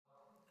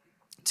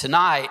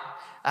Tonight,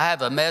 I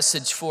have a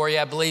message for you.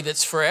 I believe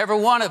it's for every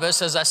one of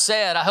us. As I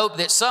said, I hope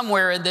that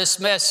somewhere in this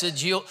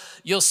message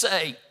you'll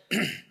say,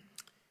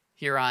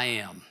 here I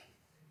am.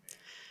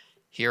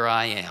 Here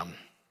I am.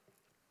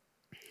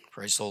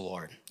 Praise the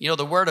Lord. You know,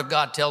 the Word of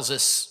God tells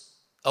us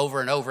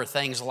over and over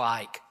things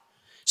like,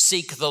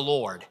 seek the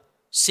Lord,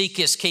 seek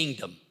His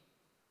kingdom.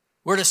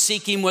 We're to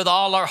seek Him with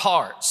all our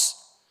hearts.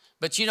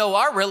 But you know,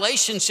 our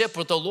relationship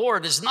with the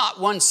Lord is not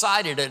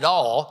one-sided at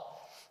all.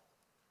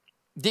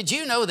 Did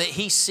you know that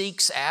He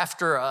seeks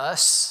after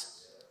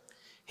us?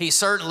 He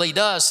certainly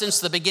does. Since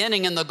the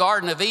beginning in the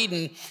Garden of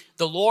Eden,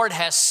 the Lord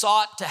has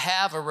sought to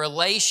have a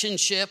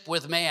relationship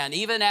with man.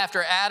 Even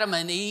after Adam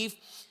and Eve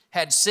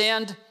had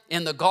sinned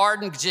in the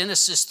garden,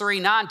 Genesis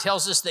 3:9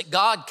 tells us that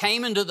God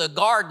came into the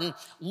garden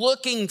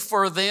looking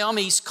for them.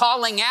 He's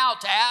calling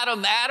out to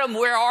Adam, Adam,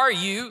 where are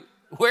you?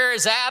 Where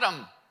is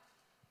Adam?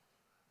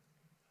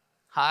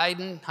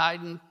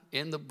 Hiding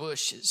in the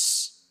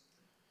bushes.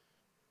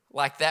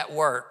 Like that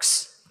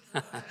works.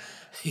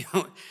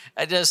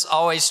 It just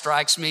always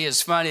strikes me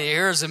as funny.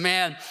 Here's a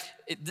man,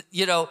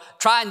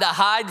 trying to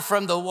hide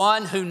from the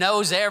one who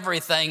knows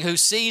everything, who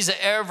sees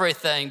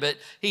everything, but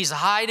he's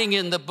hiding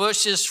in the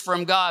bushes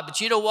from God. But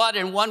you know what?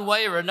 In one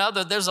way or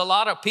another, there's a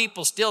lot of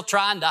people still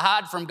trying to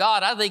hide from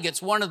God. I think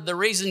it's one of the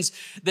reasons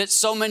that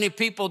so many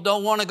people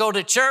don't want to go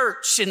to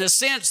church. In a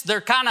sense,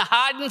 they're kind of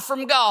hiding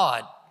from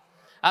God.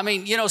 I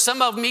mean,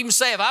 some of them even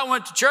say, if I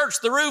went to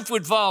church, the roof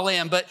would fall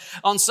in. But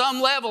on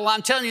some level,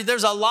 I'm telling you,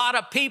 there's a lot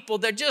of people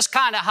that are just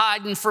kind of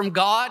hiding from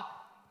God,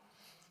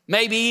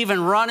 maybe even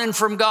running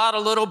from God a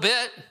little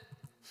bit,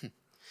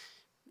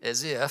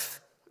 as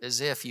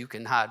if you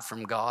can hide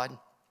from God.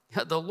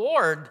 The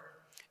Lord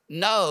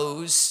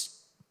knows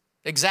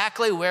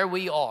exactly where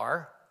we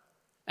are,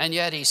 and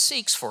yet He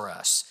seeks for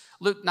us.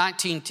 Luke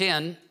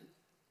 19:10,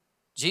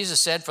 Jesus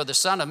said, for the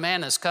Son of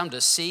Man has come to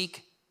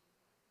seek.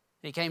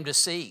 He came to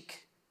seek.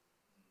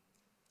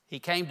 He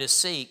came to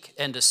seek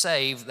and to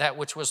save that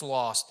which was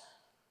lost.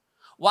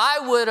 Why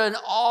would an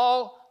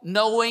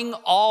all-knowing,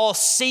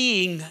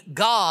 all-seeing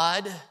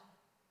God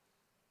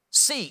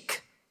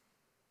seek?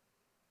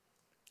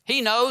 He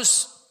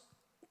knows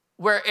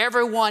where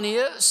everyone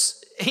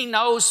is. He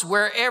knows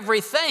where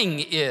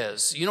everything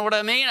is. You know what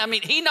I mean?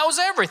 He knows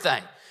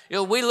everything.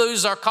 We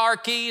lose our car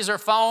keys or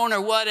phone or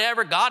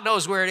whatever. God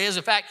knows where it is.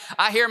 In fact,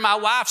 I hear my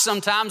wife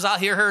sometimes, I'll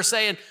hear her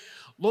saying,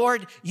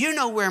 Lord, you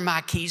know where my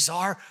keys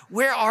are.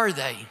 Where are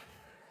they?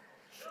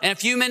 And a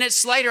few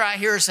minutes later, I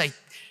hear her say,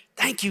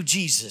 thank you,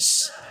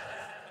 Jesus.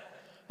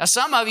 Now,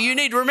 some of you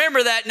need to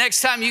remember that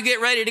next time you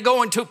get ready to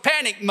go into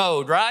panic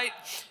mode, right?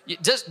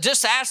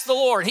 Just ask the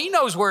Lord. He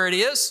knows where it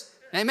is.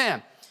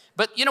 Amen.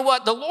 But you know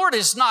what? The Lord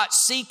is not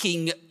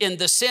seeking in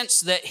the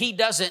sense that He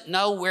doesn't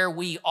know where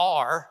we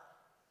are.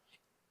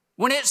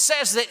 When it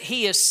says that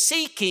He is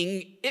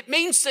seeking, it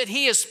means that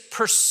He is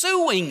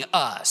pursuing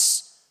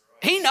us.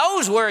 He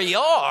knows where you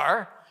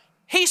are.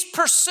 He's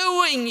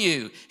pursuing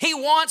you. He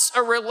wants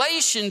a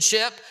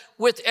relationship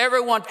with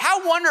everyone.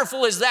 How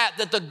wonderful is that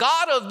the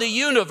God of the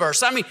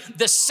universe,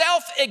 the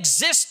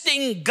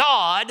self-existing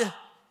God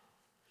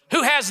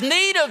who has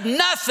need of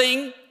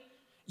nothing,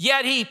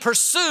 yet He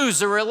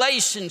pursues a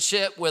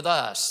relationship with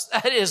us.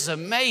 That is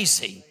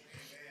amazing.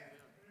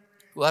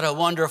 What a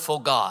wonderful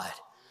God.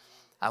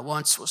 I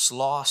once was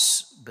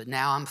lost, but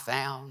now I'm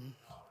found.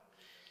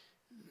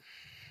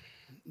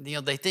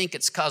 They think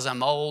it's because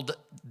I'm old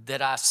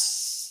that I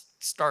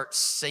start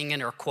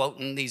singing or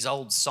quoting these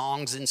old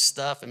songs and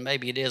stuff, and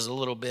maybe it is a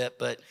little bit,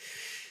 but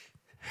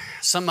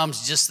some of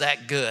them's just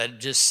that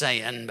good, just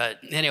saying. But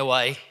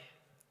anyway,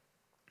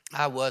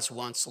 I was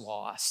once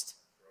lost.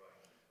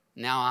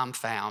 Now I'm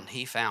found.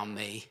 He found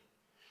me.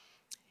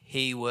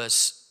 He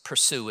was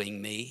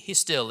pursuing me. He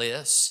still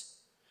is.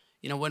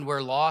 When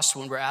we're lost,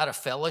 when we're out of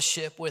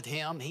fellowship with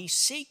Him, He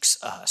seeks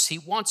us. He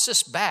wants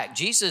us back.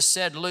 Jesus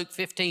said, Luke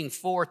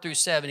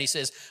 15:4-7, He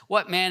says,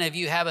 what man of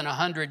you having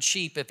 100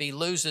 sheep, if he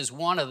loses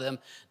one of them,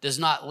 does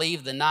not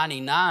leave the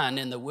 99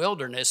 in the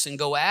wilderness and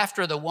go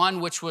after the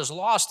one which was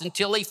lost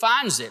until he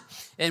finds it?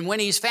 And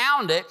when he's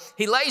found it,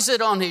 he lays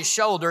it on his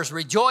shoulders,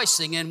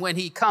 rejoicing. And when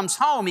he comes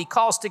home, he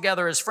calls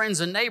together his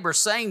friends and neighbors,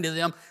 saying to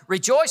them,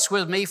 rejoice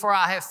with me, for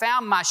I have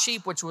found my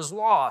sheep which was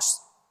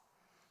lost.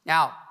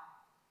 Now,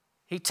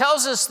 He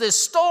tells us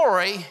this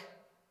story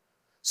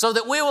so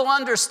that we will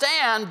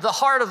understand the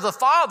heart of the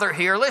Father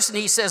here. Listen,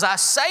 He says, I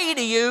say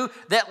to you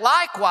that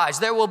likewise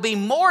there will be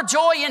more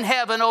joy in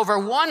heaven over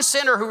one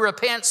sinner who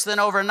repents than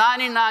over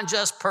 99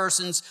 just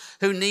persons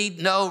who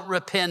need no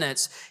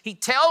repentance. He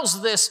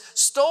tells this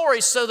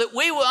story so that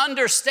we will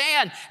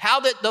understand how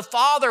that the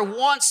Father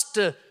wants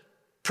to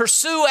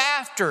pursue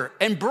after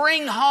and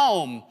bring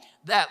home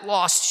that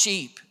lost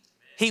sheep.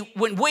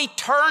 When we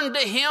turn to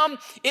Him,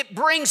 it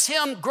brings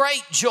Him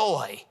great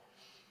joy.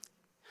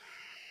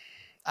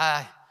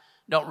 I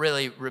don't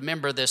really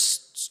remember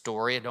this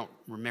story. I don't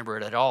remember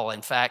it at all,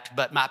 in fact.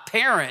 But my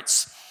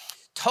parents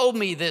told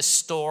me this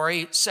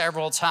story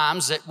several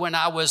times that when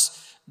I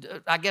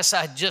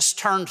had just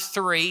turned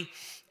 3,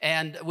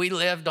 and we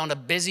lived on a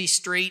busy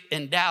street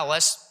in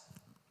Dallas.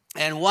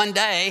 And one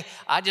day,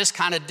 I just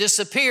kind of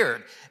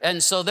disappeared.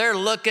 And so they're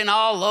looking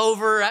all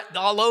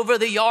over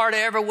the yard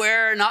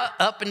everywhere and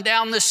up and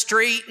down the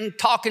street and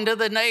talking to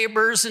the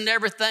neighbors and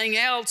everything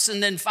else.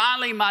 And then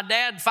finally, my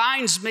dad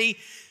finds me,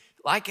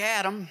 like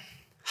Adam,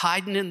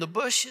 hiding in the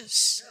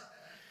bushes.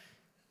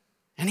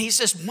 And he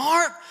says,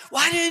 "Mark,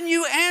 why didn't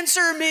you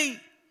answer me?"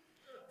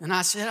 And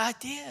I said, "I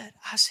did."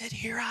 I said,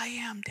 "Here I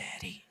am,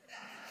 Daddy."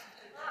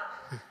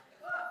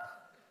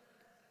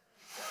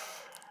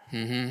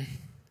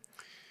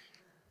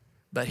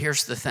 But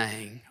here's the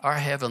thing. Our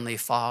Heavenly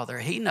Father,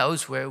 He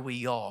knows where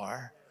we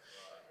are,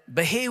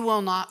 but He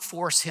will not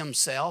force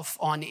Himself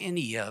on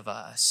any of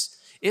us.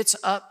 It's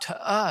up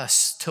to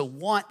us to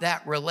want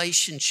that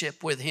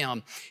relationship with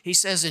Him. He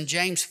says in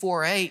James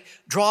 4:8,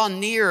 draw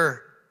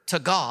near to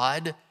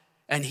God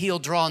and He'll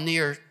draw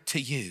near to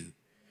you.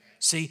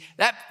 See,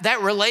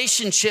 that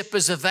relationship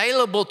is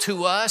available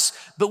to us,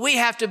 but we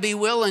have to be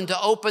willing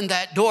to open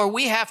that door.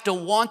 We have to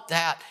want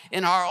that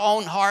in our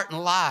own heart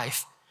and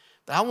life.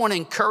 But I want to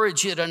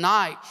encourage you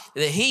tonight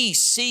that He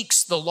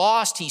seeks the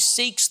lost. He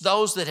seeks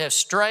those that have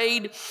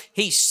strayed.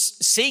 He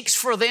seeks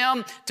for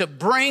them to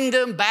bring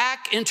them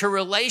back into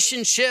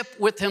relationship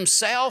with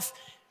Himself.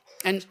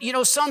 And,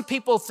 some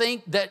people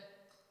think that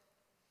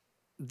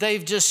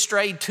they've just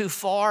strayed too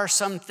far.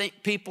 Some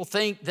people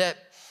think that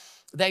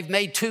they've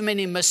made too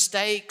many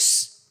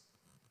mistakes.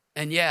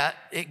 And yet,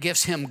 it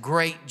gives Him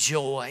great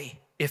joy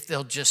if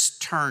they'll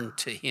just turn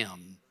to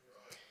Him.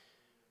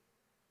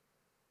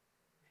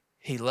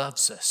 He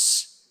loves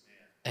us,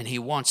 and He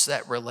wants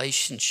that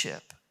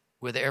relationship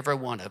with every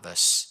one of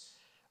us.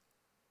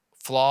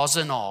 Flaws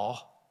and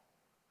all,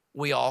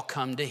 we all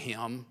come to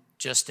Him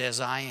just as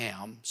I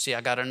am. See,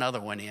 I got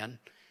another one in.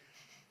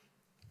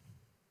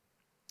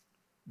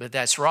 But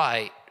that's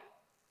right.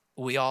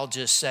 We all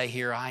just say,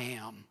 "Here I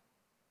am."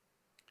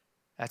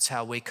 That's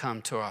how we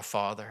come to our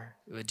Father.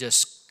 We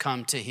just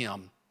come to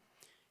Him.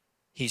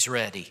 He's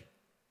ready.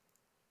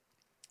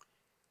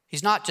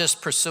 He's not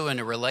just pursuing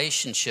a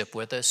relationship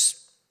with us.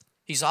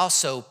 He's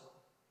also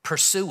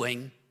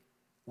pursuing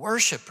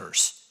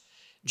worshipers.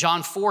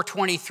 John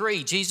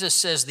 4:23, Jesus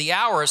says, "The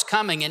hour is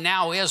coming and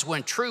now is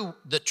when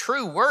the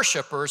true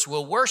worshipers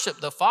will worship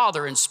the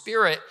Father in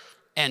spirit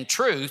and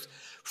truth,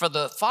 for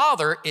the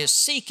Father is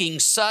seeking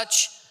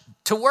such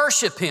to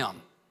worship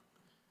Him."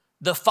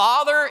 The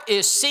Father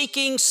is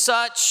seeking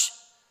such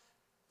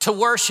to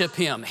worship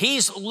Him.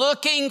 He's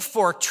looking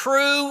for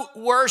true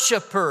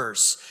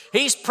worshipers.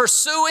 He's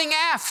pursuing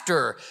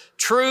after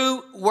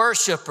true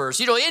worshipers.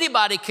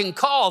 Anybody can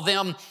call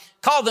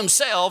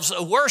themselves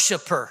a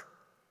worshiper,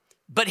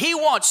 but He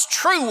wants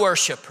true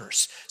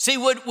worshipers. See,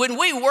 when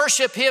we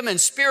worship Him in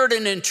spirit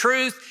and in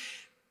truth,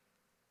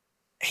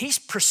 He's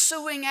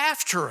pursuing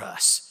after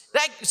us.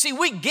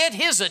 We get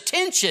His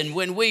attention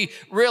when we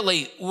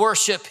really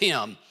worship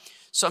Him.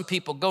 Some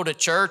people go to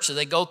church and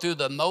they go through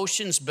the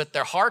motions, but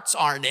their hearts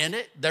aren't in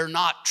it. They're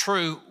not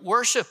true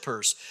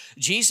worshipers.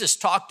 Jesus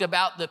talked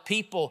about the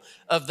people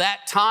of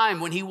that time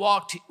when He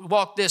walked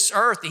this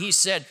earth. He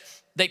said,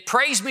 "They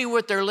praise me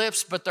with their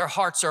lips, but their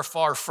hearts are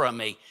far from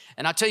me."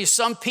 And I tell you,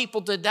 some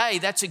people today,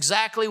 that's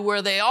exactly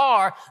where they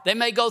are. They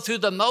may go through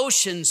the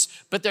motions,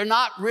 but they're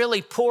not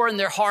really pouring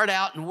their heart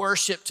out in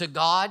worship to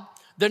God.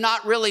 They're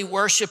not really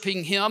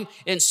worshiping Him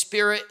in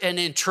spirit and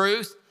in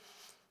truth.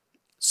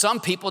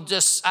 Some people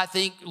just, I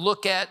think,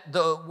 look at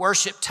the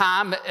worship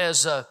time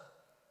as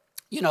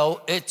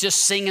it's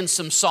just singing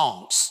some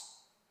songs.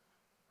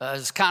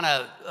 It's kind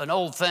of an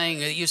old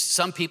thing.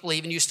 Some people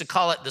even used to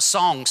call it the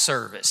song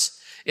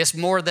service. It's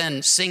more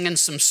than singing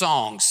some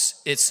songs.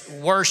 It's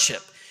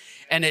worship.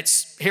 And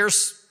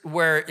here's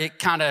where it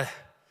kind of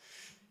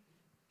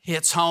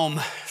hits home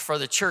for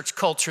the church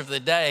culture of the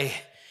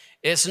day.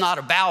 It's not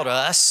about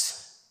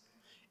us.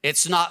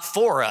 It's not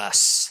for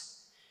us.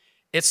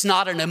 It's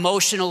not an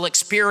emotional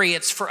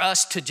experience for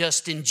us to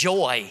just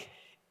enjoy.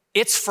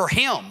 It's for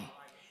Him.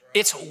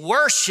 It's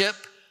worship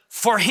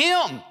for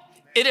Him.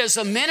 It is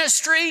a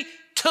ministry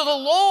to the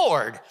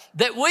Lord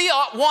that we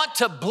want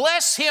to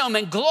bless Him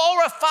and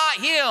glorify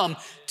Him,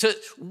 to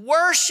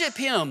worship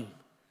Him.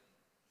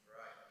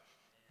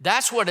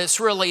 That's what it's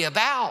really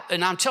about.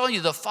 And I'm telling you,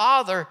 the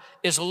Father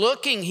is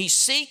looking, He's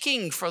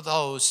seeking for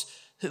those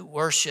who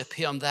worship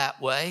Him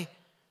that way.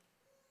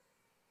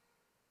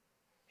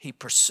 He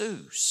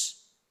pursues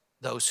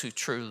those who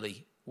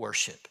truly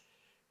worship.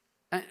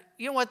 And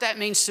you know what that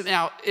means to me?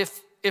 Now,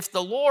 if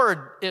the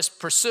Lord is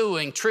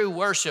pursuing true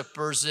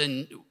worshipers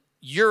and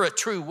you're a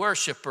true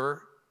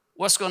worshiper,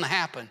 what's going to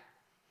happen?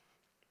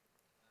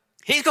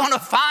 He's going to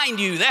find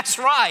you. That's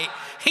right.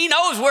 He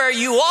knows where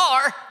you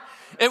are.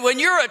 And when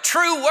you're a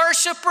true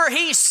worshiper,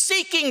 He's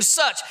seeking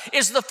such.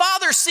 Is the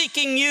Father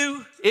seeking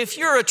you? If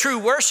you're a true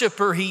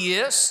worshiper, He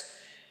is.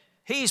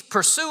 He's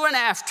pursuing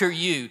after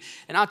you.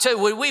 And I'll tell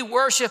you, when we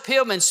worship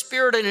Him in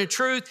spirit and in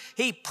truth,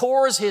 He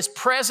pours His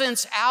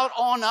presence out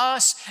on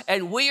us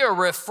and we are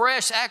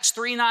refreshed. Acts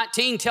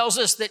 3:19 tells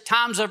us that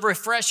times of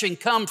refreshing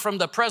come from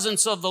the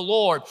presence of the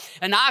Lord.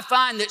 And I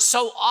find that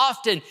so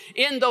often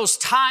in those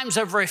times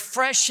of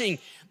refreshing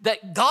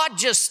that God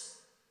just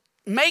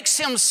makes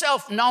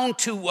himself known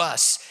to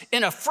us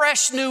in a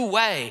fresh new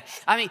way.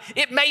 I mean,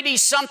 it may be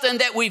something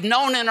that we've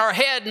known in our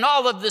head, and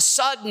all of a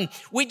sudden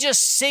we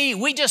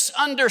just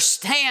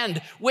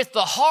understand with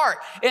the heart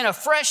in a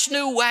fresh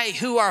new way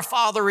who our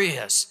Father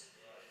is.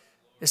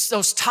 It's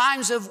those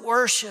times of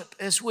worship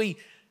as we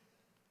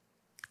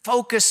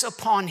focus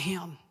upon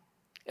him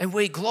and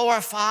we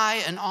glorify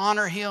and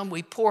honor him.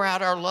 We pour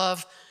out our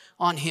love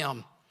on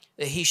him,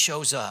 that he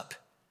shows up.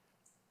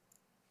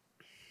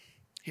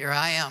 Here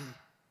I am.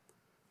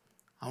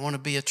 I want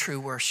to be a true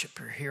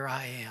worshiper. Here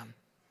I am.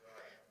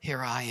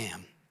 Here I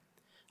am.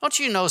 Don't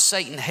you know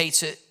Satan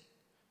hates it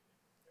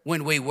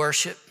when we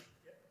worship?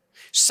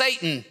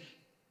 Satan,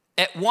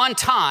 at one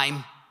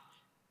time,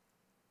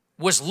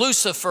 was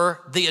Lucifer,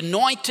 the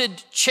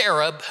anointed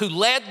cherub who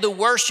led the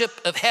worship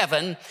of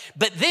heaven.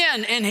 But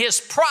then in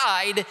his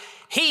pride,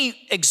 he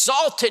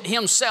exalted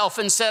himself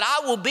and said,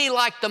 I will be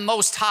like the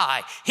Most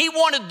High. He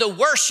wanted the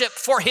worship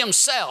for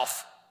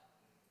himself.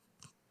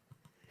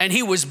 And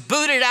he was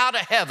booted out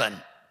of heaven.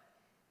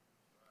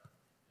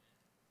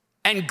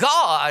 And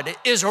God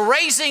is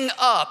raising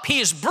up, he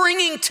is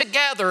bringing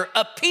together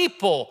a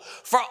people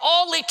for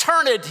all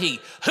eternity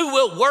who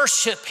will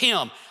worship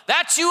him.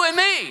 That's you and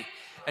me.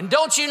 And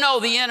don't you know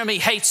the enemy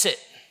hates it?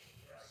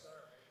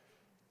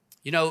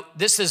 You know,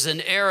 this is an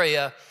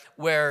area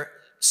where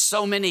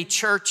so many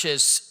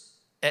churches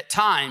at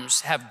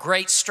times have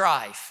great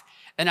strife.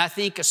 And I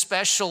think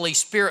especially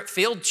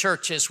spirit-filled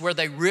churches where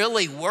they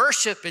really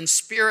worship in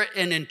spirit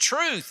and in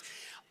truth,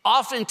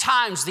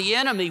 oftentimes the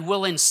enemy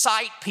will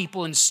incite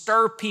people and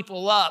stir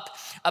people up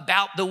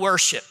about the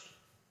worship.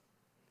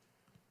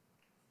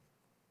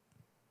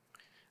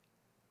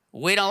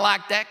 We don't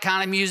like that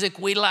kind of music.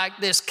 We like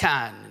this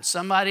kind. And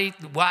somebody,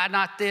 why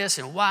not this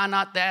and why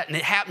not that? And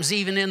it happens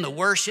even in the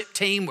worship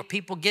team where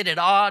people get at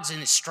odds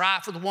and it's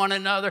strife with one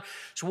another.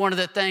 It's one of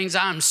the things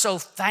I'm so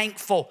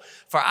thankful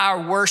for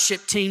our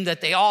worship team, that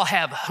they all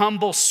have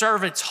humble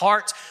servants'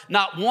 hearts.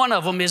 Not one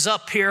of them is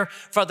up here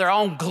for their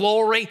own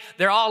glory.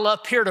 They're all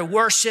up here to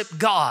worship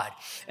God.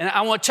 And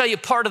I want to tell you,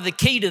 part of the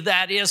key to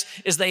that is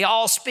they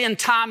all spend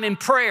time in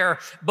prayer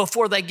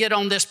before they get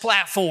on this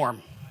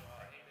platform.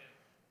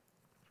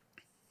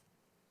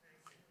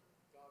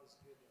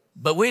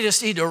 But we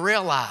just need to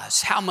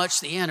realize how much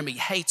the enemy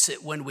hates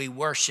it when we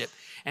worship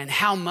and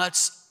how much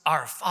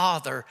our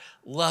Father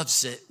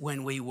loves it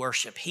when we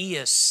worship. He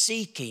is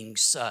seeking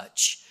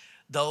such,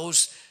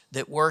 those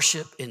that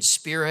worship in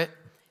spirit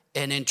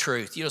and in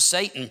truth. You know,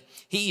 Satan,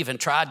 he even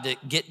tried to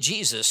get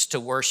Jesus to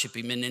worship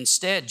him. And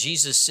instead,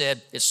 Jesus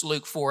said, it's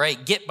Luke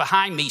 4:8, get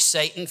behind me,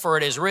 Satan, for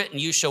it is written,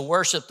 you shall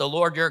worship the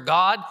Lord your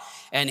God,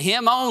 and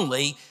him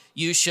only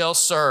you shall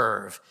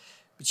serve.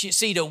 But you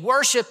see, to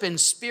worship in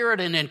spirit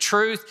and in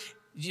truth,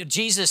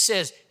 Jesus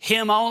says,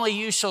 him only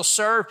you shall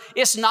serve.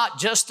 It's not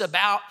just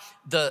about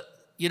the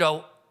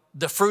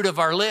fruit of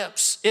our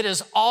lips. It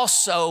is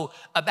also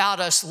about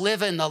us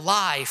living the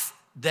life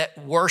that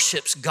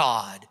worships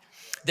God,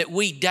 that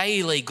we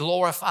daily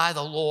glorify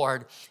the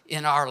Lord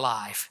in our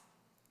life.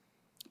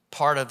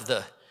 Part of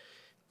the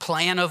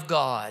plan of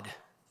God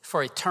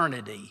for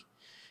eternity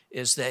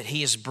is that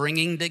he is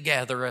bringing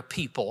together a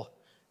people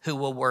who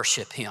will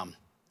worship him.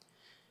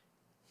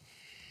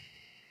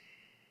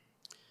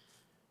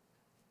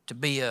 To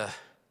be a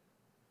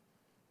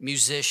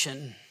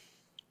musician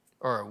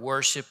or a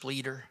worship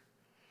leader,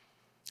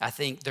 I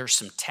think there's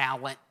some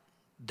talent,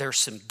 there's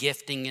some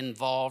gifting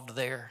involved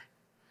there.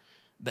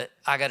 But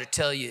I got to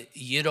tell you,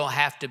 you don't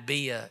have to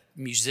be a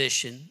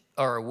musician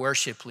or a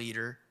worship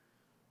leader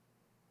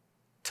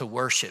to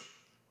worship.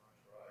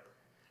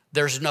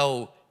 There's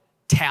no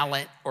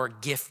talent or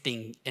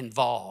gifting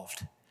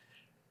involved.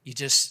 You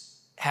just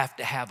have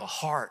to have a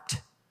heart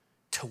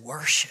to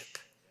worship.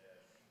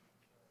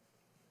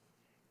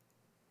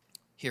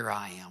 Here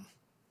I am.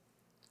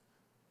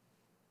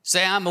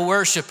 Say, I'm a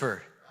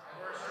worshiper.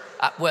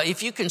 Well,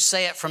 if you can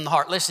say it from the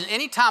heart. Listen,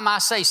 anytime I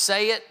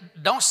say it,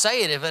 don't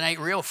say it if it ain't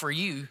real for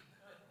you.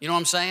 You know what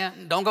I'm saying?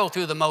 Don't go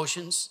through the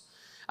motions.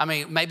 I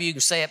mean, maybe you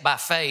can say it by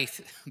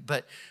faith,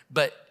 but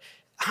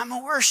I'm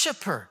a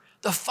worshiper.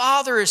 The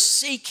Father is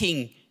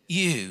seeking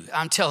you.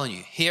 I'm telling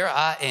you, here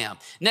I am.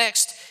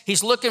 Next,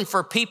 he's looking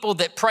for people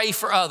that pray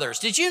for others.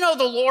 Did you know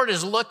the Lord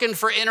is looking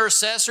for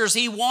intercessors?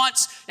 He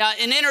wants, now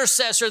an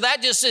intercessor,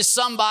 that just is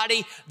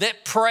somebody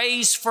that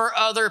prays for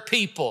other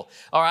people,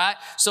 all right?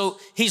 So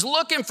he's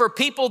looking for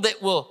people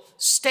that will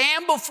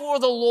stand before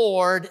the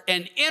Lord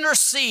and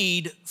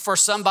intercede for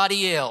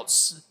somebody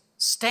else.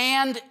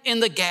 Stand in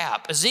the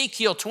gap.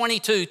 Ezekiel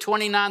 22,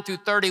 29 through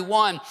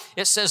 31,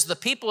 it says, the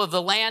people of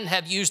the land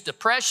have used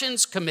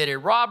oppressions,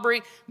 committed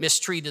robbery,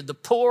 mistreated the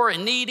poor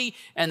and needy,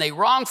 and they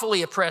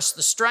wrongfully oppressed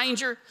the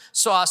stranger.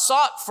 So I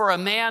sought for a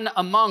man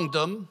among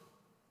them.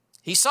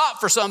 He sought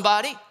for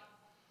somebody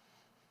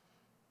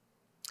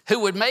who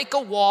would make a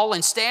wall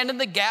and stand in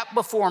the gap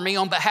before me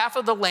on behalf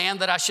of the land,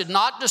 that I should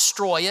not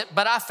destroy it,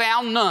 but I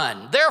found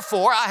none.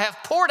 Therefore, I have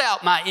poured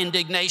out my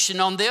indignation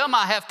on them.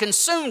 I have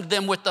consumed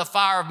them with the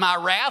fire of my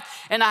wrath,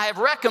 and I have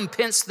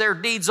recompensed their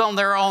deeds on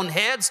their own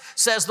heads,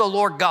 says the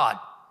Lord God.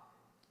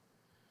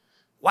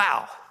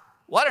 Wow,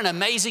 what an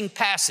amazing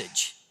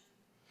passage.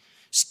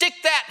 Stick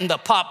that in the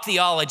pop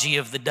theology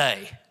of the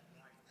day.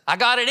 I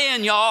got it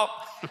in, y'all.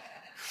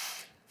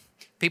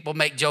 People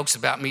make jokes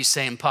about me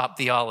saying pop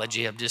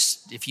theology.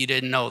 If you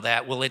didn't know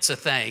that, well, it's a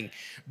thing.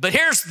 But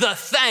here's the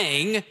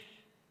thing.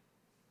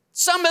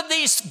 Some of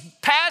these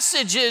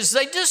passages,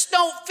 they just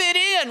don't fit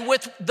in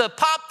with the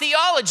pop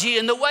theology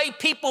and the way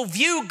people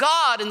view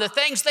God and the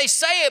things they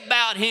say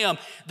about him.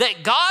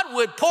 That God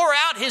would pour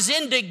out his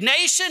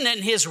indignation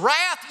and his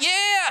wrath,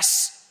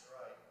 yes.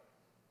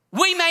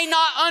 We may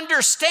not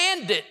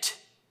understand it,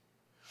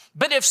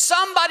 but if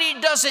somebody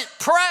doesn't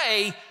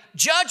pray,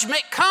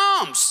 judgment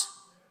comes.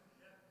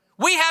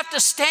 We have to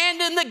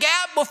stand in the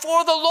gap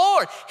before the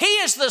Lord. He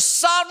is the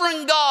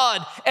sovereign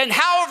God, and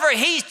however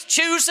he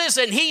chooses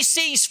and he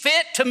sees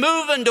fit to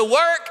move and to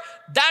work,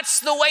 that's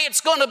the way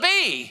it's going to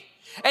be.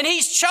 And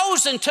he's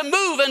chosen to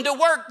move and to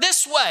work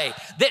this way,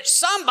 that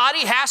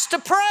somebody has to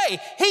pray.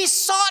 He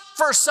sought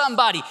for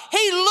somebody.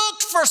 He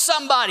looked for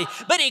somebody,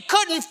 but he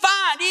couldn't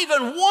find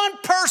even one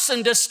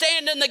person to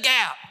stand in the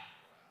gap.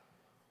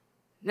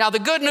 Now, the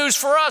good news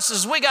for us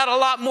is we got a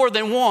lot more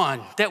than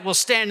one that will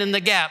stand in the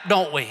gap,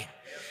 don't we?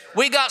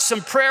 We got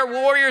some prayer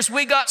warriors.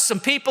 We got some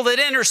people that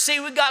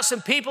intercede. We got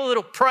some people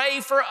that'll pray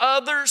for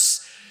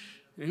others.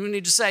 And we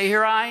need to say,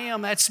 here I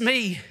am. That's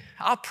me.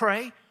 I'll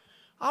pray.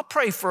 I'll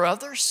pray for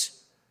others.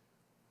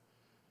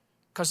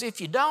 Because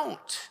if you don't,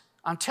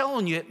 I'm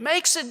telling you, it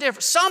makes a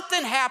difference.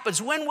 Something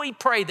happens when we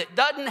pray that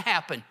doesn't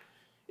happen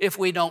if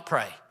we don't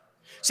pray.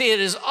 See, it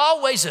is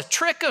always a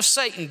trick of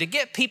Satan to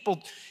get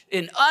people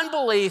in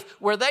unbelief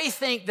where they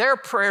think their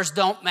prayers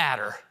don't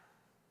matter.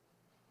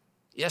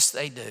 Yes,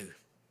 they do.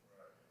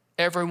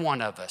 Every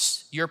one of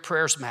us, your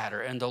prayers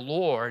matter, and the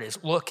Lord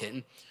is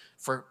looking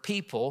for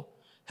people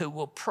who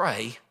will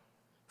pray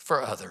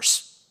for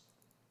others.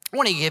 I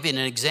want to give you an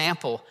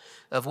example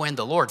of when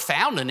the Lord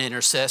found an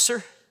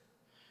intercessor.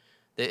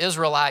 The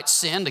Israelites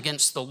sinned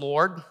against the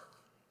Lord,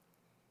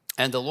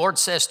 and the Lord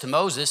says to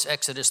Moses,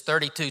 Exodus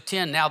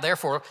 32:10, now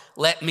therefore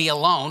let me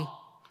alone,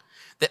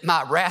 that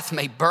my wrath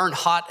may burn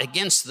hot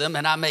against them,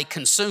 and I may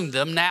consume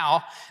them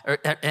now,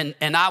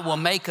 and I will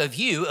make of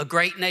you a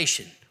great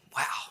nation.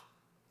 Wow.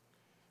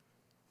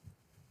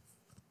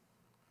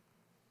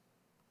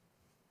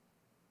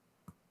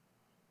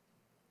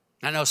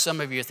 I know some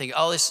of you are thinking,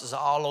 oh, this is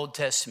all Old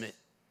Testament.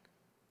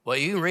 Well,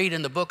 you can read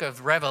in the book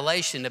of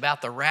Revelation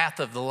about the wrath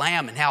of the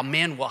Lamb and how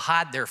men will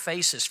hide their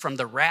faces from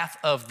the wrath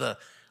of the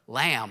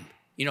Lamb.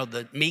 You know,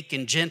 the meek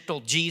and gentle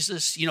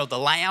Jesus, you know, the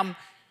Lamb.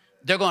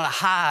 They're going to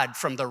hide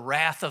from the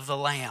wrath of the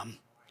Lamb.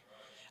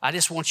 I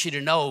just want you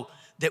to know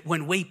that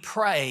when we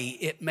pray,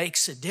 it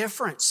makes a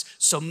difference.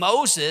 So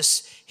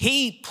Moses,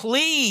 he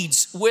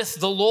pleads with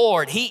the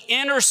Lord. He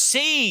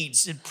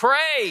intercedes and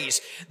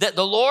prays that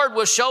the Lord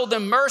will show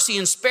them mercy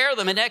and spare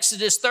them. In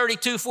Exodus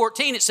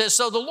 32:14, it says,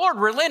 so the Lord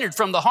relented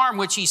from the harm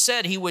which he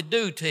said he would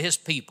do to his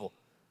people.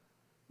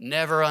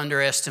 Never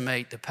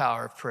underestimate the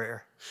power of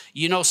prayer.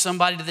 You know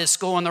somebody that's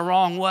going the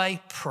wrong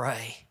way?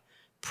 Pray,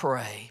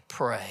 pray,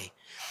 pray.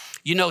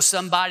 You know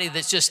somebody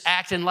that's just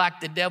acting like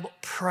the devil?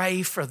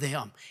 Pray for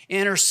them.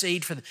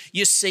 Intercede for them.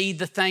 You see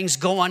the things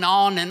going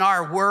on in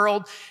our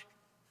world?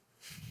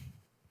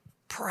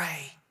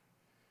 Pray.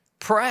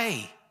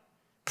 Pray.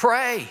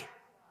 Pray.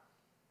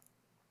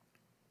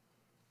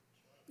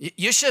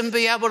 You shouldn't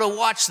be able to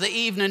watch the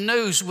evening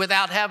news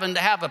without having to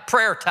have a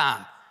prayer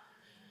time.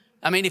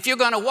 I mean, if you're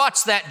going to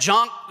watch that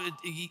junk,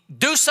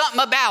 do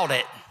something about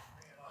it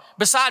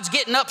besides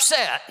getting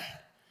upset.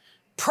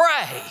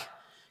 Pray.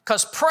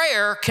 Because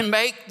prayer can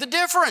make the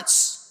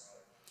difference.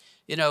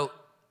 You know,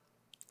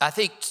 I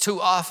think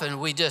too often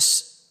we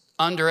just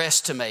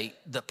underestimate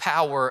the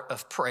power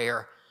of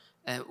prayer.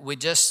 And we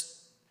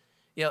just,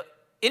 you know,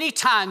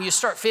 anytime you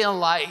start feeling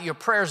like your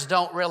prayers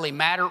don't really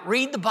matter,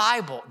 read the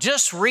Bible.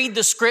 Just read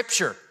the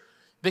scripture.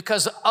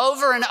 Because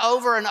over and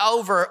over and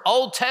over,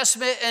 Old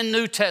Testament and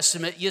New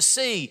Testament, you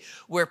see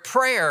where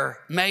prayer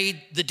made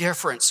the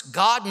difference.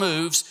 God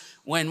moves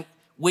when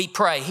we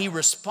pray. He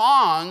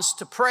responds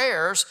to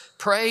prayers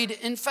prayed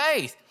in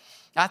faith.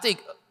 I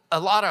think a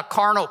lot of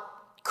carnal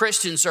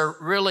Christians are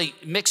really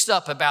mixed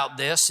up about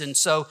this, and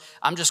so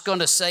I'm just going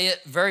to say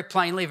it very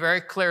plainly,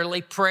 very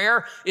clearly.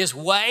 Prayer is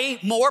way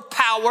more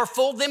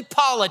powerful than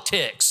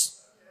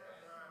politics.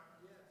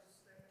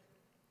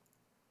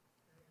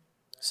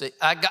 See,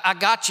 I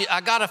got you. I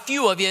got a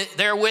few of you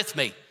there with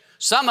me.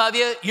 Some of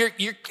you,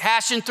 you're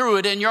hashing through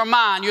it in your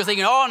mind. You're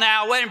thinking, oh,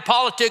 now, when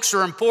politics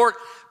are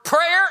important.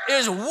 Prayer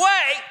is way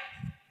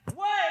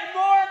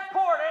more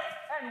important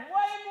and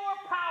way more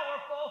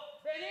powerful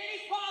than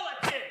any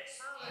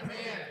politics.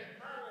 Amen.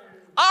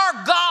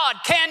 Our God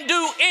can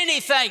do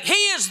anything. He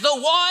is the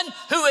one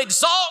who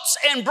exalts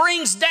and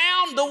brings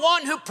down, the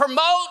one who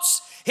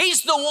promotes.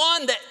 He's the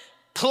one that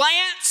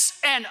plants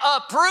and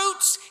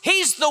uproots.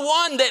 He's the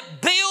one that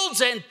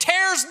builds and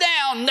tears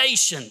down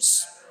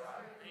nations.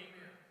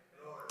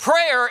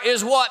 Prayer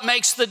is what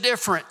makes the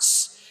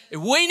difference.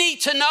 We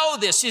need to know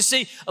this. You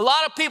see, a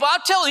lot of people, I'll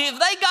tell you, if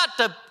they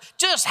got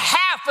just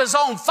half as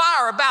on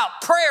fire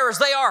about prayer as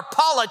they are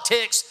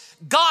politics,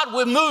 God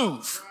will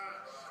move.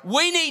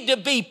 We need to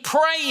be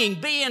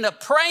praying, being a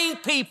praying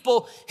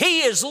people.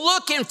 He is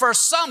looking for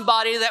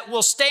somebody that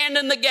will stand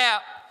in the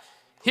gap.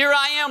 Here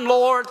I am,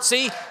 Lord.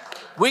 See,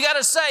 we got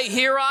to say,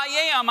 here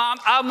I am.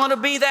 I'm going to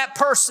be that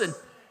person.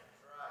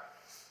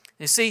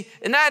 You see,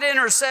 in that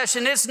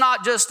intercession, it's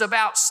not just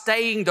about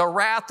staying the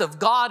wrath of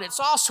God. It's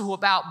also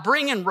about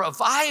bringing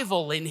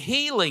revival and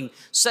healing.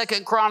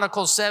 2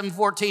 Chronicles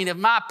 7:14, if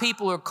my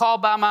people who are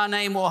called by my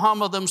name will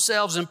humble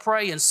themselves and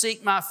pray and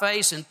seek my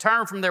face and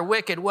turn from their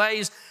wicked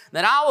ways,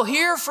 then I will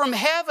hear from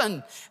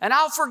heaven and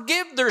I'll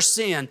forgive their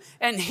sin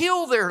and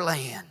heal their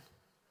land.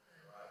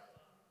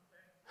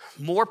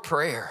 More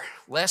prayer,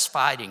 less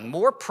fighting.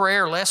 More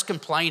prayer, less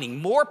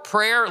complaining. More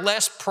prayer,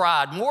 less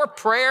pride. More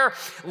prayer,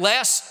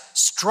 less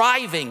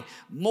striving.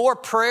 More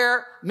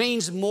prayer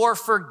means more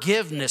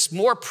forgiveness.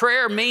 More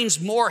prayer means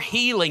more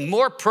healing.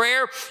 More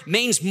prayer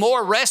means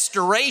more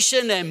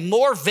restoration and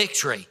more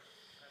victory.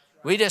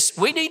 We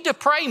need to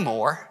pray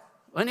more.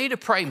 We need to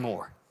pray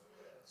more.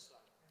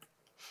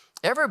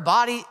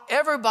 Everybody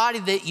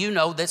that you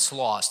know that's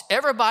lost,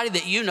 everybody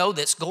that you know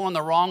that's going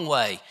the wrong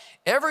way,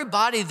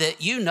 everybody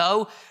that you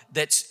know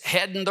that's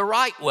heading the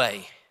right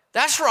way.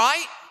 That's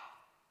right.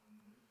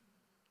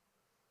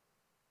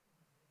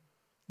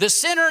 The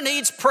sinner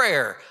needs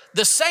prayer.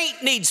 The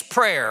saint needs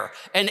prayer.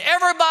 And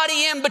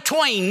everybody in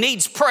between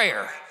needs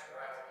prayer.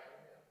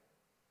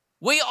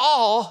 We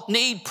all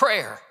need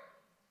prayer.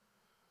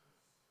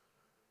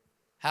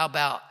 How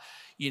about,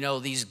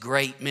 these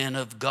great men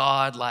of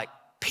God like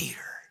Peter?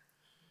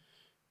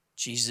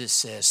 Jesus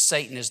says,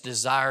 Satan has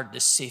desired to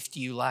sift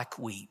you like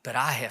wheat, but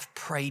I have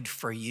prayed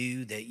for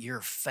you that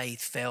your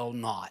faith fail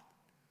not.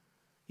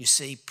 You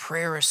see,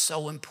 prayer is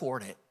so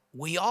important.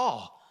 We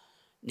all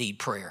need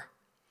prayer.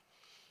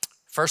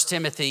 1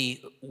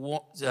 Timothy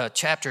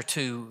chapter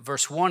 2,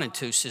 verse 1 and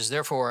 2 says,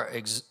 therefore,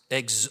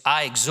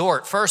 I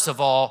exhort, first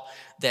of all,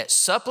 that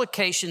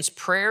supplications,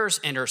 prayers,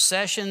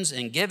 intercessions,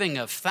 and giving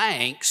of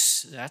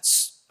thanks,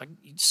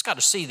 you just got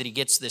to see that he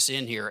gets this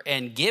in here,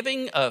 and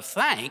giving of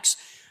thanks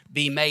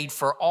be made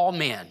for all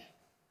men.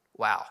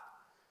 Wow.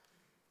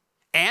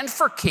 And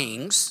for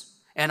kings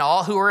and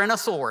all who are in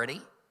authority,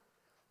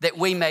 that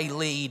we may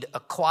lead a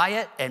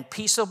quiet and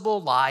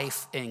peaceable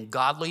life in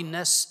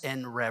godliness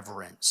and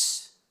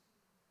reverence.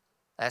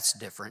 That's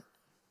different.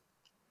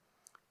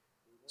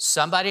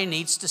 Somebody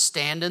needs to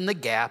stand in the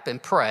gap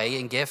and pray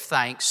and give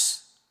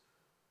thanks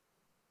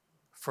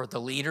for the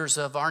leaders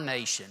of our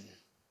nation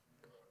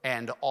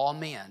and all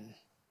men.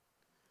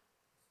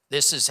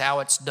 This is how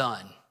it's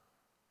done.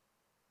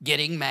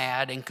 Getting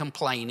mad and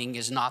complaining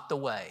is not the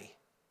way,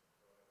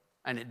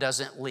 and it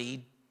doesn't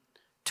lead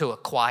to a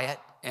quiet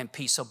and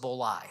peaceable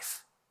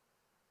life.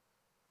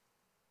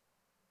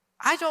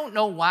 I don't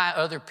know why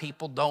other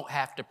people don't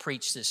have to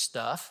preach this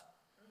stuff.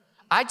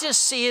 I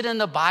just see it in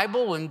the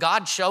Bible and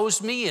God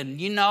shows me,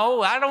 and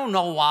I don't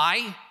know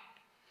why.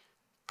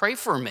 Pray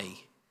for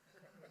me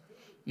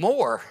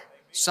more.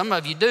 Some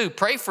of you do.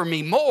 Pray for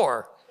me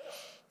more.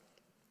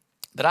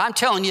 But I'm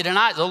telling you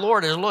tonight, the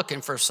Lord is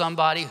looking for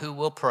somebody who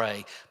will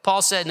pray.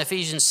 Paul said in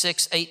Ephesians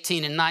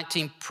 6:18 and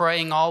 19,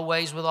 praying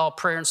always with all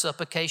prayer and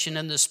supplication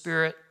in the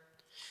Spirit,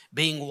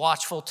 being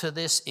watchful to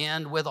this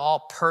end with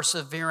all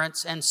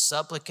perseverance and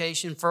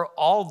supplication for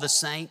all the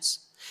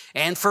saints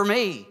and for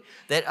me,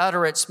 that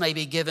utterance may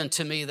be given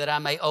to me, that I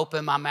may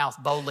open my mouth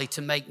boldly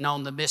to make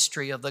known the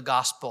mystery of the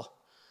gospel.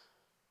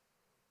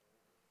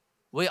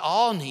 We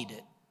all need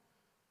it.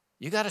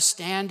 You got to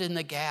stand in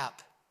the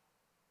gap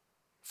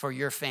for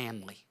your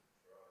family.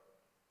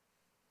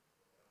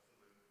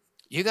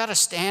 You got to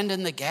stand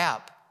in the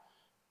gap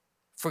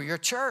for your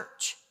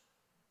church.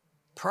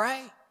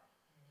 Pray.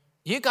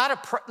 You got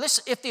to pray.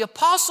 Listen, if the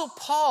Apostle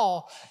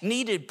Paul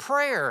needed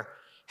prayer,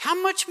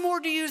 how much more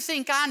do you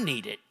think I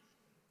need it?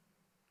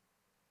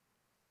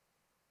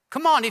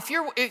 Come on,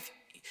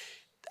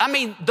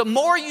 the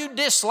more you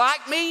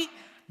dislike me,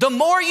 the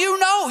more you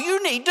know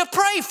you need to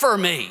pray for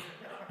me,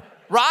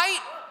 right?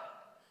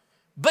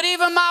 But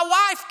even my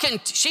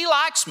wife she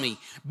likes me,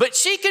 but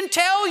she can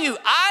tell you,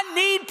 I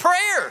need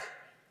prayer.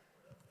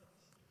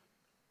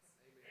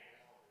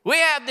 We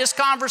have this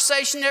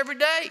conversation every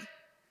day.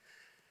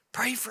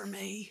 Pray for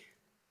me.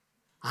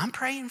 I'm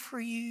praying for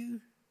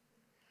you.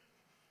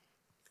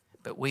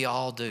 But we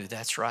all do.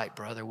 That's right,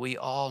 brother. We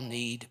all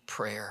need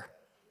prayer.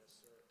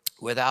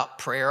 Without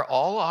prayer,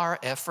 all our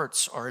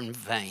efforts are in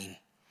vain.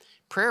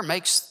 Prayer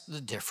makes the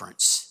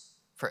difference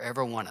for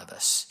every one of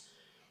us.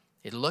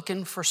 You're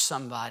looking for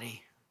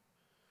somebody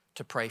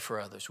to pray for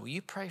others. Will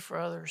you pray for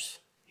others?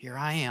 Here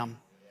I am.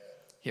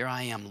 Here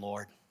I am,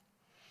 Lord.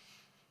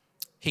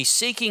 He's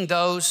seeking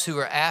those who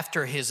are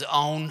after his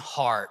own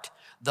heart,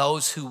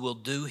 those who will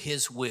do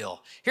his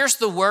will. Here's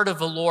the word of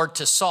the Lord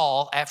to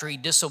Saul after he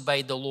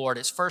disobeyed the Lord.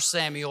 It's 1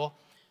 Samuel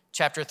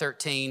chapter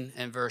 13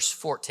 and verse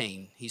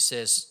 14. He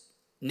says,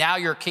 now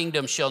your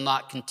kingdom shall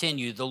not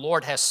continue. The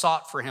Lord has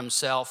sought for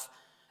himself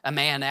a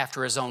man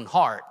after his own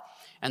heart.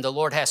 And the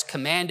Lord has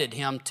commanded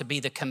him to be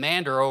the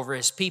commander over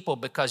his people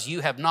because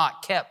you have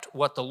not kept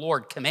what the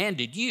Lord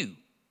commanded you.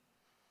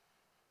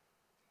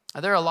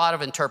 Now, there are a lot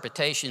of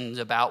interpretations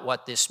about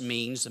what this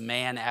means, a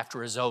man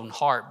after his own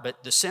heart,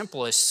 but the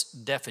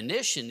simplest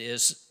definition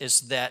is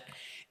that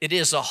it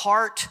is a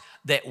heart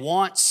that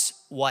wants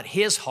what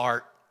his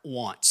heart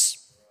wants.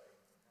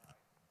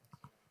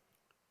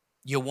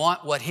 You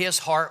want what his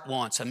heart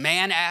wants. A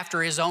man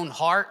after his own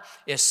heart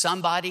is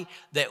somebody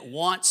that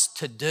wants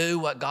to do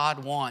what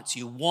God wants.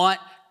 You want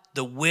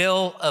the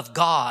will of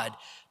God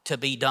to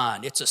be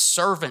done. It's a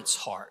servant's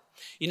heart.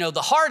 You know,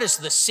 the heart is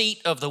the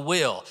seat of the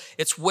will.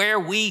 It's where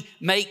we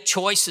make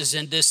choices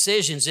and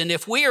decisions. And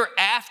if we are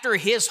after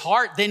his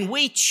heart, then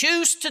we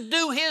choose to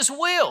do his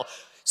will.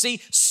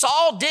 See,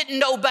 Saul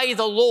didn't obey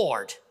the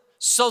Lord,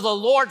 so the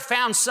Lord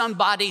found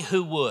somebody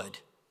who would.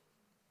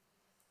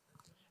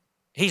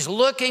 He's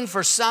looking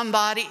for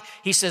somebody.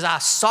 He says, I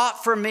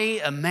sought for me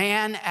a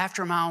man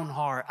after my own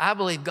heart. I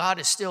believe God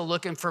is still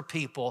looking for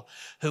people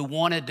who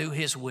want to do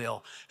his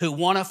will, who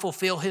want to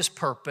fulfill his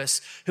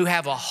purpose, who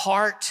have a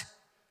heart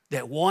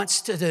that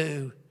wants to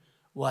do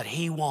what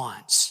he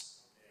wants.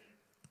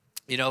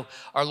 You know,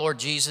 our Lord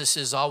Jesus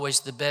is always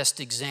the best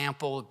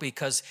example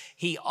because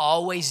he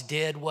always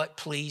did what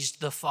pleased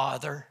the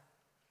Father.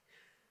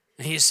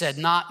 And he said,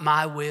 not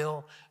my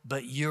will,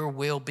 but your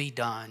will be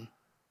done.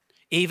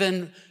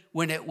 Even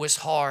when it was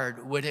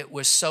hard, when it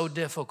was so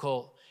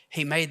difficult,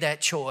 he made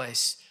that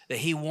choice that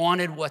he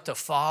wanted what the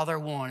Father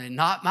wanted.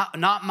 Not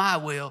my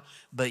will,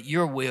 but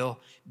your will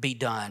be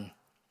done.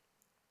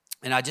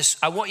 And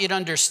I want you to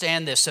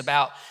understand this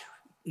about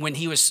when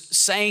he was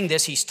saying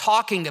this, he's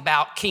talking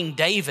about King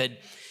David,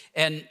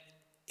 and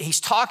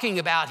he's talking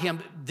about him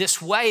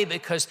this way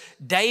because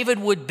David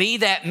would be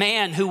that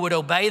man who would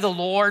obey the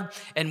Lord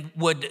and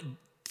would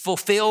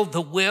fulfill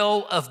the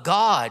will of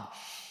God.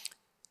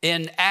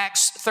 In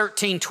Acts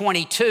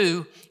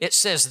 13:22, it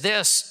says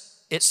this,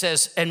 it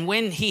says, and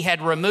when he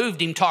had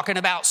removed him, talking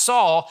about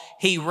Saul,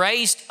 he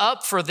raised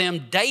up for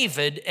them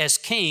David as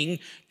king,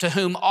 to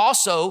whom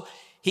also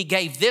he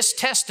gave this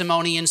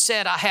testimony and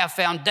said, I have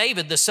found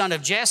David, the son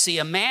of Jesse,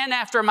 a man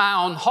after my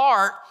own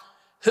heart,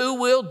 who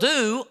will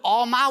do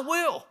all my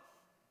will.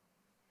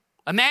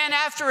 A man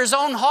after his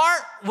own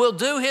heart will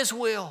do his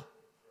will.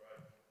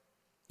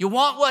 You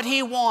want what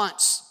he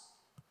wants.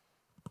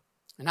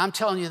 And I'm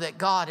telling you that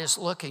God is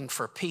looking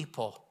for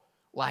people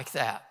like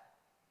that.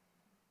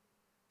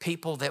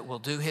 People that will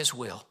do his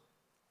will.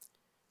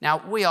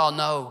 Now, we all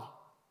know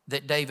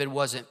that David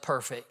wasn't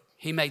perfect.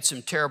 He made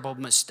some terrible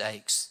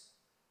mistakes.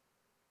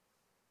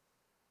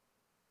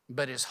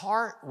 But his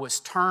heart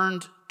was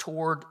turned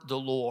toward the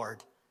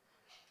Lord.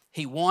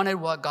 He wanted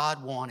what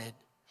God wanted.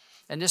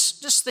 And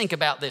just think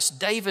about this.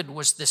 David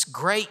was this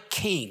great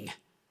king,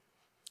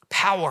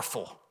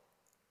 powerful.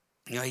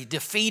 You know, he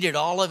defeated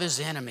all of his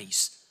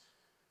enemies.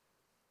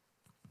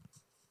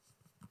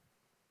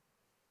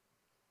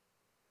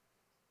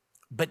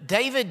 But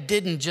David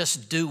didn't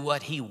just do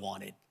what he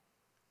wanted.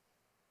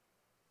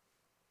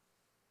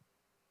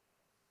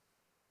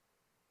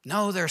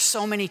 No, there are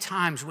so many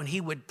times when he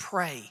would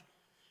pray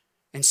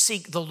and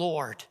seek the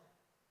Lord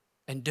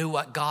and do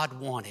what God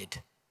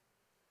wanted.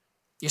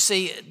 You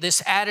see,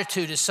 this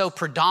attitude is so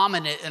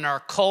predominant in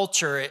our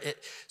culture.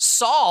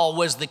 Saul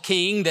was the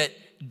king that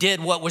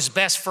did what was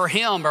best for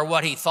him, or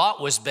what he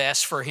thought was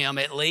best for him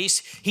at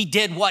least. He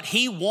did what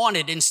he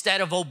wanted instead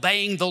of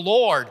obeying the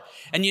Lord.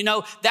 And you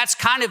know, that's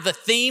kind of the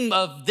theme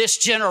of this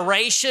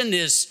generation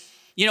is,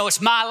 you know, it's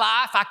my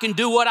life, I can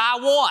do what I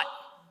want.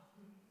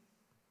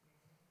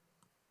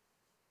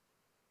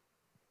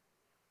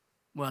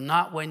 Well,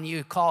 not when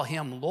you call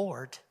him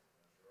Lord.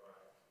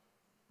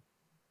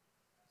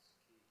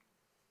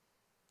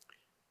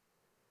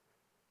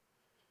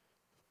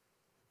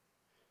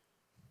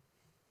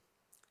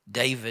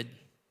 David,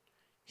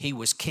 he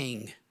was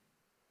king,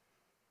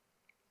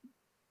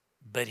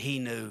 but he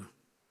knew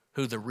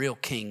who the real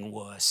king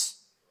was.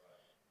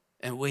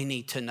 And we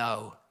need to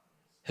know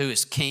who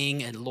is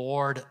king and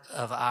Lord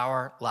of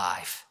our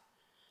life.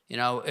 You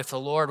know, if the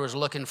Lord was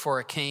looking for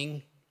a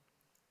king,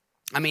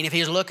 if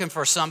he's looking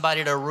for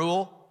somebody to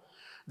rule,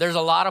 there's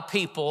a lot of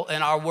people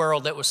in our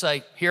world that would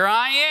say, here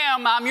I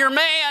am, I'm your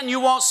man. You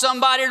want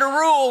somebody to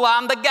rule,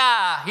 I'm the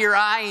guy, here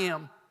I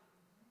am.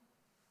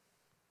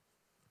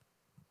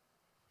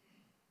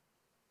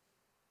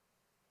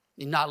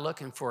 He's not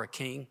looking for a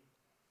king.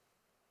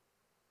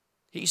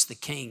 He's the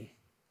king.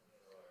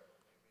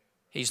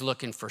 He's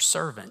looking for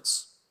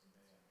servants.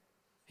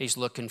 He's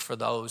looking for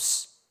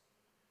those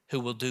who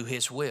will do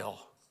his will,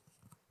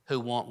 who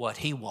want what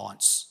he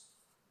wants.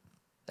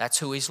 That's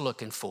who he's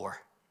looking for.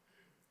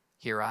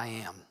 Here I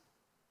am.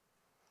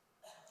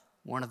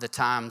 One of the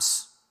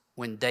times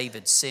when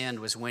David sinned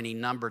was when he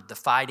numbered the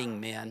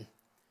fighting men.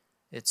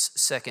 It's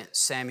 2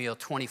 Samuel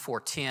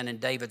 24:10, and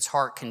David's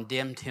heart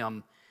condemned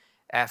him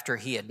after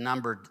he had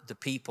numbered the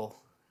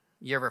people.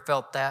 You ever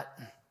felt that?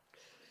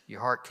 Your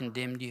heart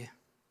condemned you?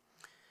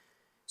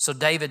 So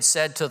David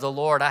said to the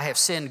Lord, I have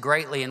sinned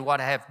greatly in what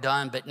I have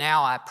done, but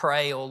now I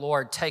pray, O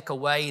Lord, take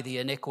away the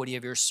iniquity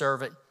of your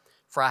servant,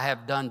 for I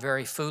have done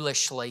very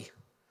foolishly.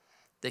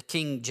 The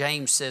King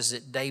James says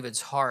that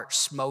David's heart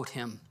smote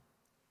him.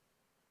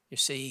 You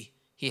see,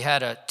 He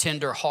had a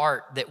tender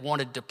heart that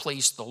wanted to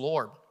please the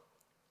Lord.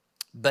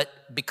 But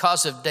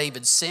because of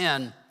David's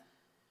sin,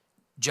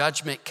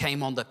 judgment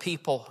came on the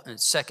people. In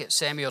 2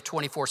 Samuel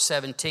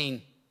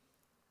 24:17,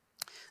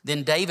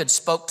 then David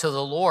spoke to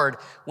the Lord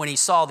when he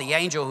saw the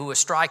angel who was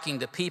striking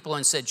the people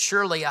and said,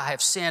 surely I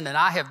have sinned and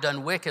I have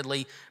done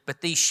wickedly, but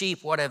these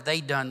sheep, what have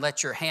they done?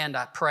 Let your hand,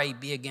 I pray,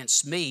 be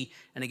against me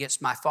and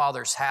against my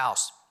father's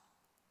house.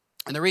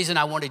 And the reason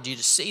I wanted you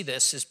to see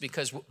this is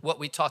because what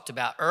we talked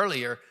about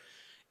earlier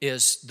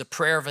is the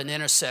prayer of an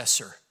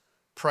intercessor,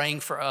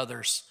 praying for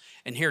others.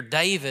 And here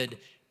David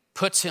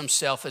puts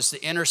himself as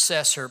the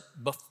intercessor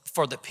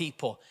for the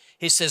people.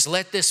 He says,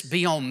 let this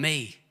be on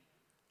me,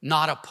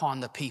 not upon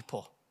the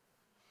people.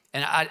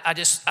 And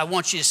I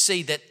want you to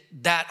see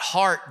that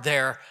heart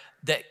there,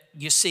 that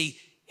you see,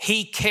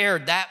 he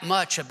cared that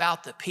much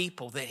about the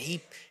people that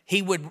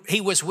he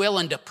was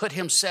willing to put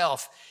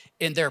himself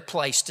in their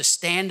place, to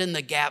stand in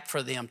the gap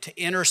for them,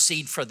 to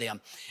intercede for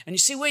them. And you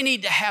see, we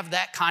need to have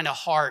that kind of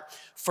heart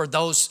for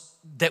those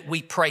that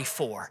we pray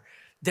for,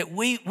 that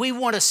we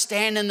want to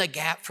stand in the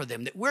gap for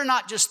them, that we're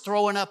not just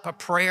throwing up a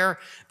prayer,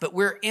 but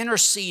we're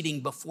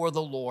interceding before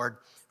the Lord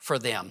for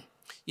them.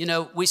 You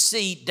know, we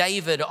see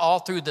David all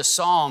through the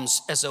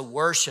Psalms as a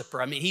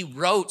worshiper. I mean, he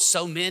wrote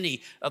so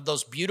many of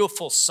those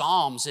beautiful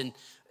Psalms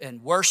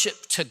and worship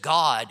to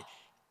God.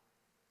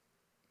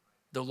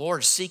 The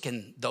Lord is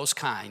seeking those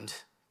kind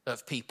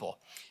of people.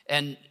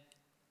 And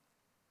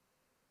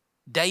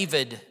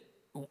David,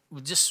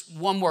 just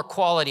one more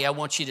quality I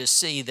want you to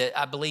see that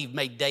I believe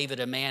made David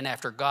a man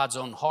after God's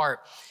own heart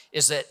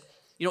is that,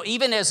 you know,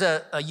 even as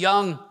a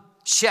young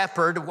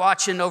shepherd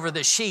watching over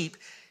the sheep,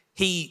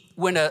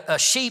 when a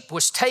sheep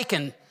was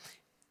taken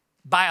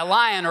by a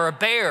lion or a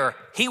bear,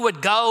 he would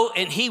go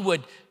and he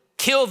would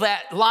kill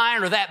that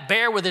lion or that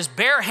bear with his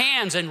bare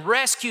hands and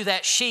rescue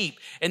that sheep.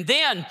 And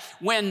then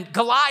when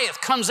Goliath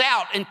comes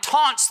out and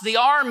taunts the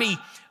army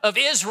of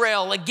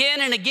Israel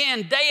again and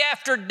again, day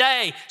after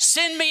day,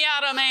 send me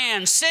out a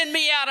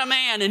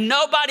man, and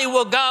nobody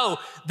will go.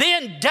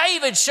 Then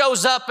David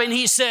shows up and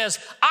he says,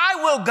 I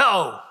will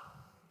go.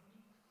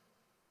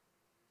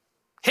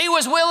 He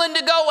was willing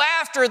to go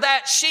after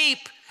that sheep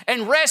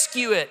and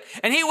rescue it.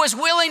 And he was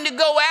willing to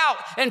go out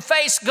and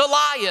face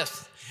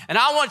Goliath. And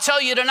I want to tell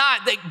you tonight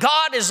that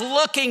God is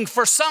looking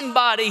for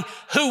somebody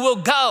who will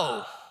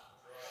go.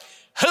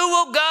 Who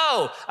will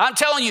go? I'm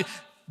telling you,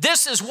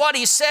 this is what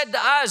he said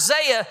to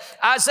Isaiah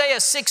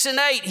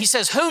 6:8. He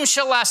says, whom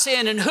shall I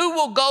send and who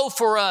will go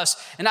for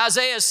us? And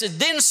Isaiah said,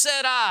 then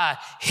said I,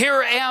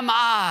 here am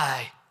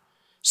I,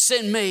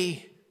 send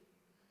me.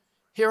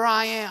 Here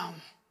I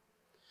am.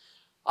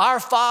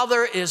 Our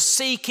Father is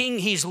seeking,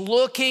 he's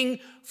looking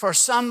for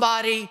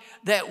somebody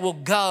that will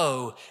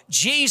go.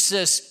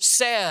 Jesus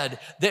said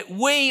that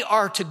we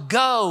are to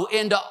go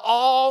into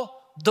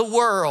all the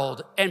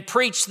world and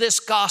preach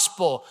this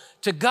gospel,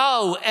 to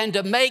go and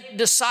to make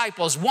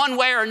disciples. One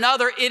way or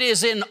another, it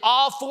is in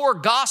all four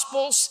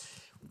gospels.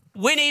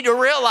 We need to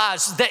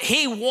realize that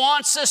he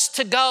wants us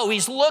to go.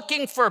 He's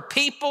looking for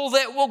people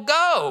that will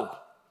go.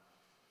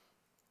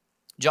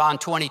 John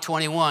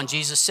 20:21,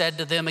 Jesus said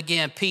to them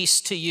again,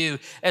 peace to you.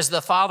 As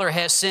the Father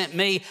has sent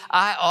me,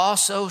 I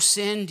also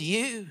send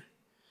you.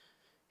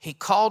 He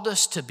called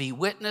us to be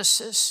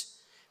witnesses.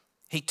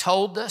 He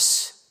told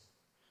us,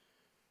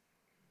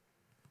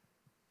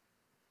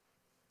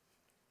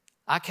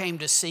 I came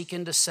to seek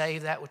and to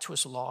save that which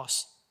was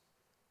lost.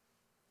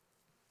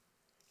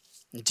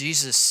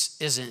 Jesus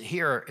isn't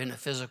here in a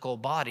physical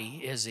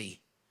body, is he?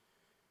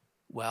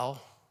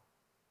 Well,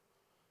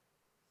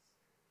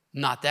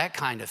 not that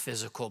kind of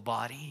physical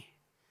body,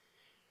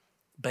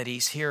 but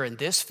he's here in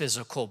this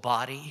physical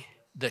body,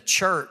 the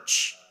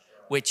church,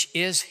 which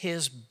is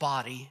his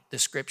body, the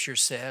scripture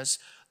says,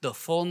 the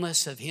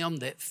fullness of him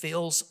that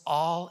fills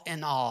all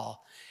in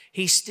all.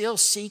 He's still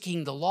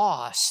seeking the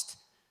lost.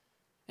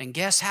 And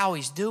guess how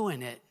he's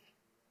doing it?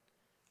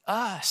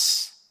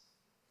 Us.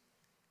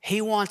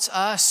 He wants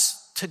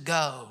us to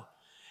go.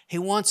 He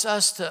wants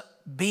us to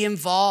be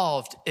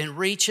involved in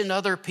reaching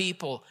other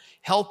people,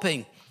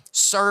 helping,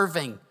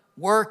 serving,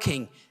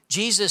 working.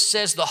 Jesus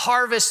says the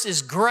harvest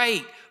is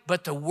great,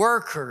 but the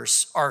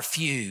workers are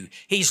few.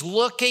 He's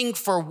looking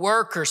for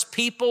workers,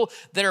 people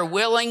that are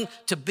willing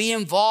to be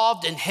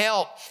involved and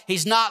help.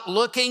 He's not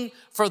looking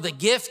for the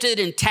gifted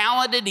and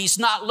talented. He's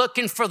not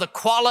looking for the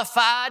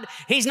qualified.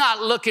 He's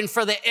not looking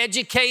for the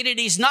educated.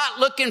 He's not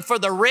looking for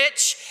the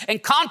rich.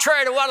 And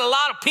contrary to what a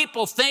lot of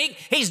people think,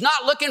 he's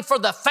not looking for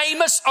the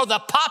famous or the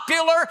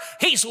popular.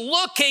 He's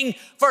looking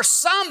for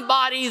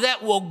somebody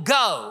that will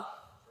go.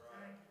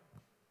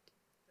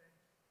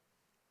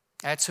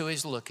 That's who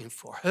he's looking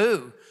for.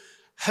 Who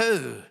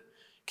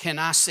can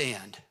I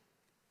send?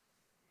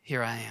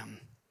 Here I am.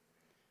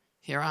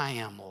 Here I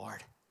am,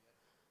 Lord.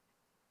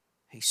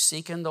 He's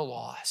seeking the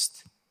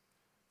lost.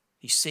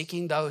 He's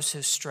seeking those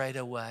who strayed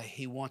away.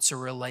 He wants a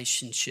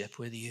relationship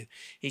with you.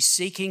 He's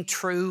seeking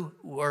true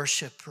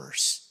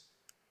worshipers.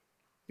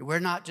 We're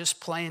not just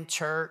playing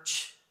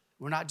church.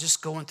 We're not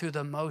just going through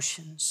the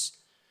motions.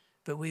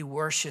 but we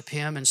worship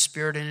him in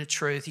spirit and in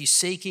truth. He's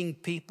seeking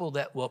people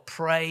that will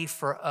pray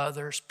for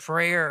others.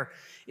 Prayer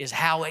is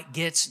how it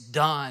gets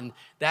done.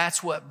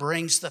 That's what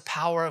brings the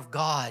power of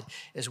God,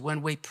 is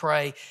when we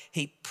pray.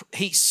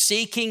 He's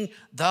seeking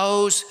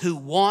those who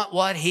want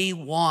what he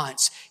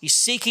wants. He's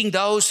seeking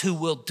those who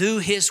will do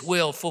his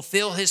will,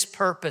 fulfill his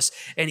purpose.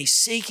 And he's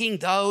seeking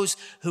those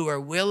who are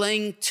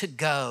willing to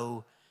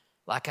go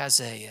like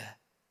Isaiah.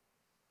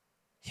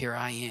 Here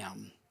I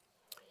am.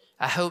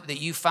 I hope that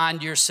you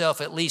find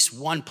yourself at least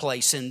one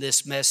place in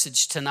this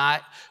message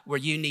tonight where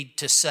you need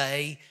to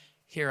say,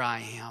 here I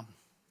am.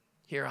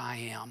 Here I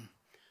am.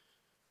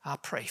 I'll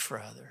pray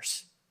for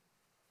others.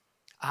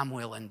 I'm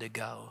willing to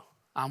go.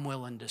 I'm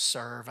willing to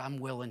serve. I'm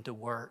willing to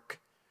work.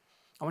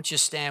 I want you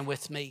to stand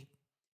with me.